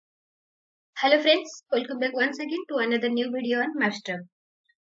Hello friends, welcome back once again to another new video on Mapstruct.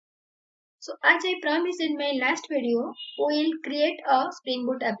 So as I promised in my last video, we will create a Spring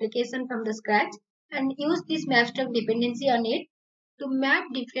Boot application from the scratch and use this Mapstruct dependency on it to map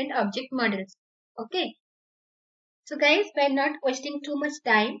different object models. Okay, so guys, by not wasting too much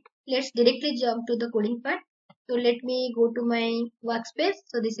time, let's directly jump to the coding part. So let me go to my workspace.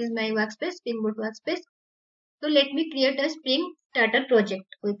 So this is my workspace, Spring Boot workspace. So let me create a Spring Starter project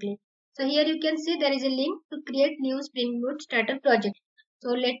quickly. So here you can see there is a link to create new Spring Boot Starter project.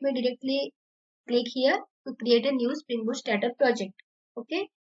 So let me directly click here to create a new Spring Boot Starter project. Okay.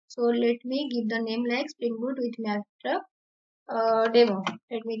 So let me give the name like Spring Boot with Mapstruct demo.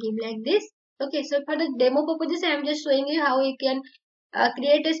 Let me give like this. Okay. So for the demo purposes, I am just showing you how you can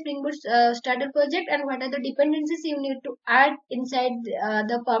create a Spring Boot starter project and what are the dependencies you need to add inside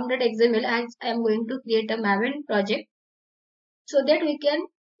the pom.xml as I am going to create a Maven project so that we can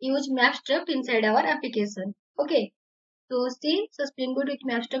use Mapstruct inside our application. Okay, so see, so Spring Boot with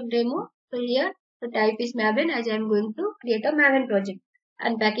Mapstruct demo. So here the type is Maven as I am going to create a Maven project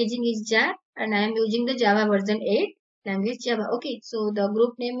and packaging is jar and I am using the Java version 8 language Java. Okay, so the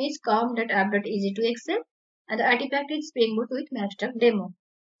group name is com.app.easy2excel and the artifact is Spring Boot with Mapstruct demo.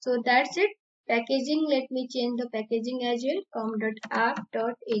 So that's it. Packaging, let me change the packaging as well,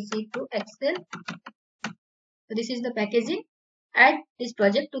 com.app.easy2excel. So this is the packaging. Add this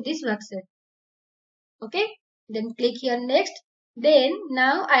project to this workspace. Okay, then click here next. Then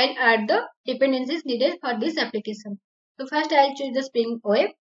now I'll add the dependencies needed for this application. So first I'll choose the Spring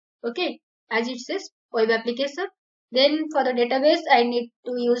Web. Okay, as it says web application. Then for the database I need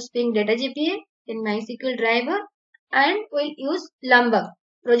to use Spring Data GPA, then MySQL driver, and we'll use Lombok,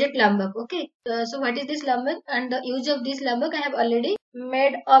 project Lombok. Okay, so what is this Lombok and the use of this Lombok? I have already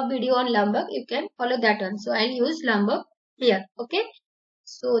made a video on Lombok. You can follow that one. So I'll use Lombok here. Okay,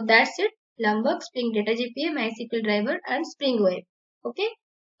 so that's it. Lombok, Spring Data GPA, MySQL driver, and Spring Web. Okay,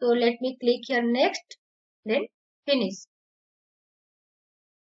 so let me click here next, then finish.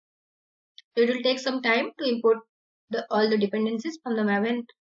 It will take some time to import all the dependencies from the Maven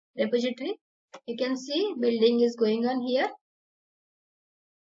repository. You can see building is going on here.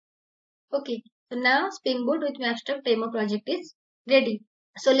 Okay, so now Spring Boot with Mapstruct demo project is ready.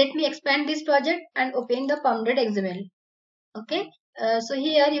 So let me expand this project and open the pom.xml. Okay, so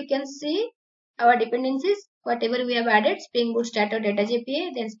here you can see our dependencies, whatever we have added: Spring Boot Starter Data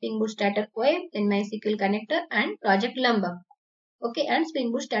GPA, then Spring Boot Starter Web, then MySQL connector and project Lombok. Okay, and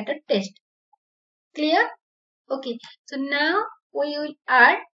Spring Boot Starter test. Clear? Okay, so now we will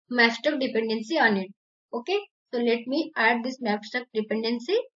add Mapstruct dependency on it. Okay, so let me add this Mapstruct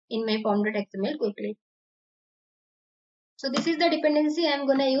dependency in my pom.xml quickly. So this is the dependency I am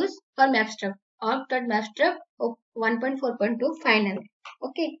gonna use for Mapstruct. Org.mapstruct 1.4.2 final.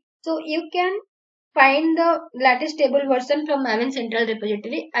 Okay, so you can find the latest stable version from Maven Central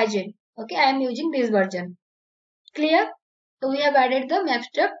Repository as well. Okay, I am using this version. Clear? So we have added the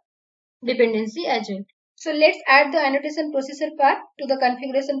Mapstruct dependency as well. So let's add the annotation processor part to the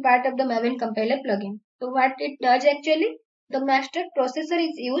configuration part of the Maven compiler plugin. So what it does actually, the Mapstruct processor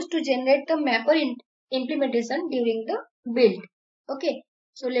is used to generate the mapper implementation during the build. Okay,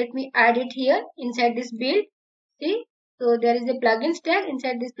 so let me add it here inside this build. See, so there is a plugin stack.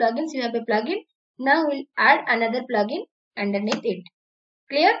 Inside this plugins you have a plugin. Now we'll add another plugin underneath it.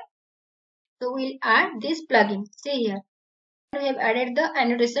 Clear? So we'll add this plugin. See here, we have added the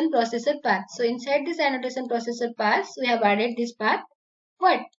annotation processor path. So inside this annotation processor path, we have added this path.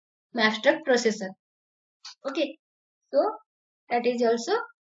 What? Mapstruct processor. Okay, so that is also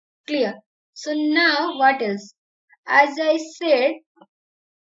clear. So now what else? As I said,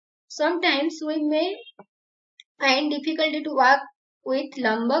 sometimes we may find difficulty to work with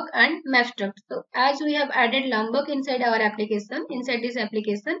Lombok and Mapstruct. So as we have added Lombok inside our application, inside this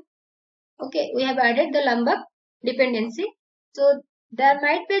application, okay, we have added the Lombok dependency. So there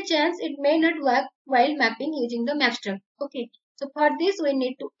might be a chance it may not work while mapping using the Mapstruct. Okay, so for this we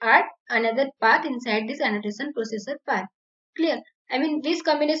need to add another path inside this annotation processor path. Clear? I mean, this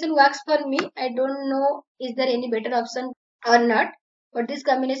combination works for me. I don't know is there any better option or not, but this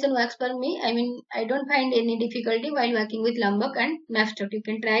combination works for me. I mean, I don't find any difficulty while working with Lombok and Mapstruct. You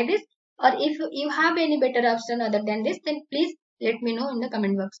can try this, or if you have any better option other than this, then please let me know in the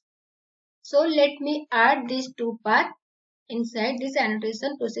comment box. So let me add these two paths inside this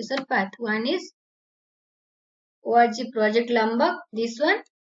annotation processor path. One is org project Lombok, this one,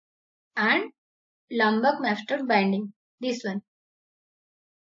 and lombok-mapstruct-binding, this one.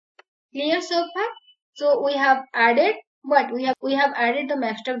 Clear so far? So we have added what? We have added the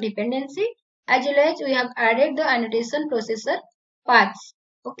Mapstruct dependency as well as we have added the annotation processor paths.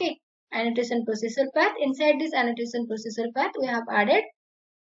 Okay. annotation processor path. Inside this annotation processor path, we have added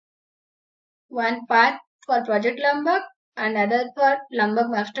one path for project lombok, another for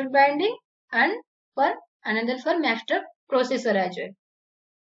lombok-mapstruct-binding, and for another for mapstruct processor as well.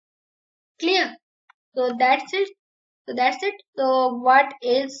 Clear? So that's it. So what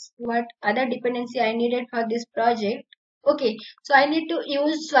else? What other dependency I needed for this project? Okay, so I need to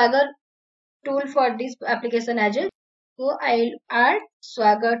use Swagger tool for this application as well. So I'll add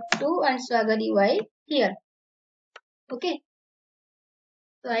Swagger 2 and Swagger UI here. Okay.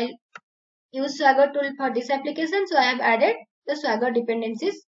 So I'll use Swagger tool for this application. So I have added the Swagger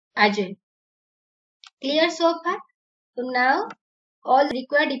dependencies as well. Clear so far? So now all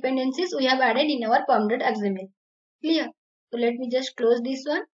required dependencies we have added in our pom.xml. Clear? So let me just close this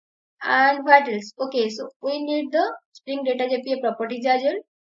one. And what else? Okay, so we need the Spring Data JPA properties as well.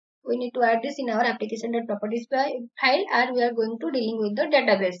 We need to add this in our application.properties file, and we are going to dealing with the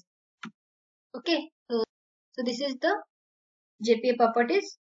database. Okay, so this is the JPA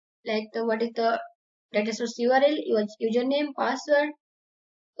properties, like what is the data source URL, your username, password,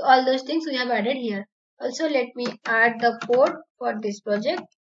 so all those things we have added here. Also, let me add the port for this project.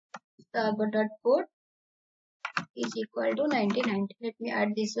 Server.port is equal to 9090. Let me add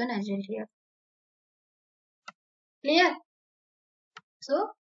this one as well here. Clear? So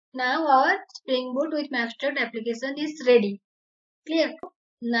now our Spring Boot with Mapstruct application is ready. Clear?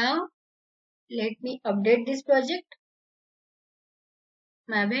 Now let me update this project.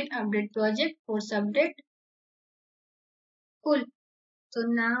 Maven update project, force update. Cool. So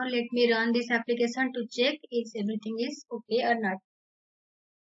now let me run this application to check if everything is okay or not.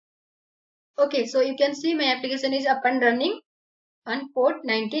 Okay, so you can see my application is up and running on port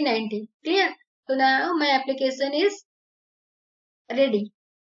 9090. Clear? So now my application is ready.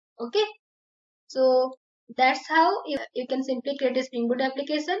 Okay. So that's how you can simply create a Spring Boot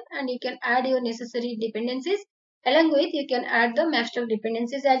application, and you can add your necessary dependencies. Along with you can add the Mapstruct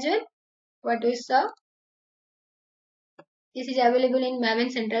dependencies as well. What we saw. This is available in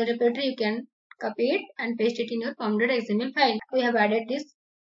Maven central repository. You can copy it and paste it in your pom.xml file. We have added this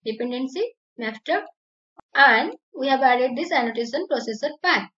dependency Mapstruct, and we have added this annotation processor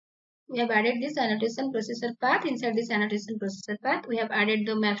path. We have added this annotation processor path. Inside this annotation processor path, we have added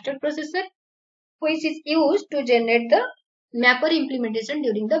the Mapstruct processor, which is used to generate the mapper implementation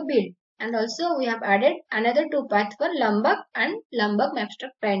during the build. And also we have added another two paths for lombok and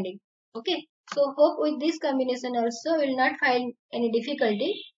lombok-mapstruct-binding. Okay. So hope with this combination also will not find any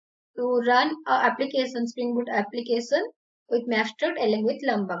difficulty to run a application, Spring Boot application with Mapstruct along with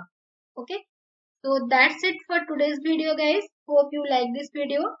lombok. Okay. So that's it for today's video, guys. Hope you like this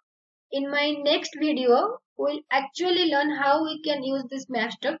video. In my next video, we'll actually learn how we can use this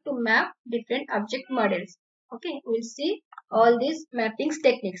Mapstruct to map different object models. Okay, we'll see all these mapping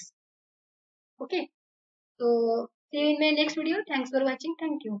techniques. Okay, so see you in my next video. Thanks for watching.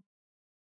 Thank you.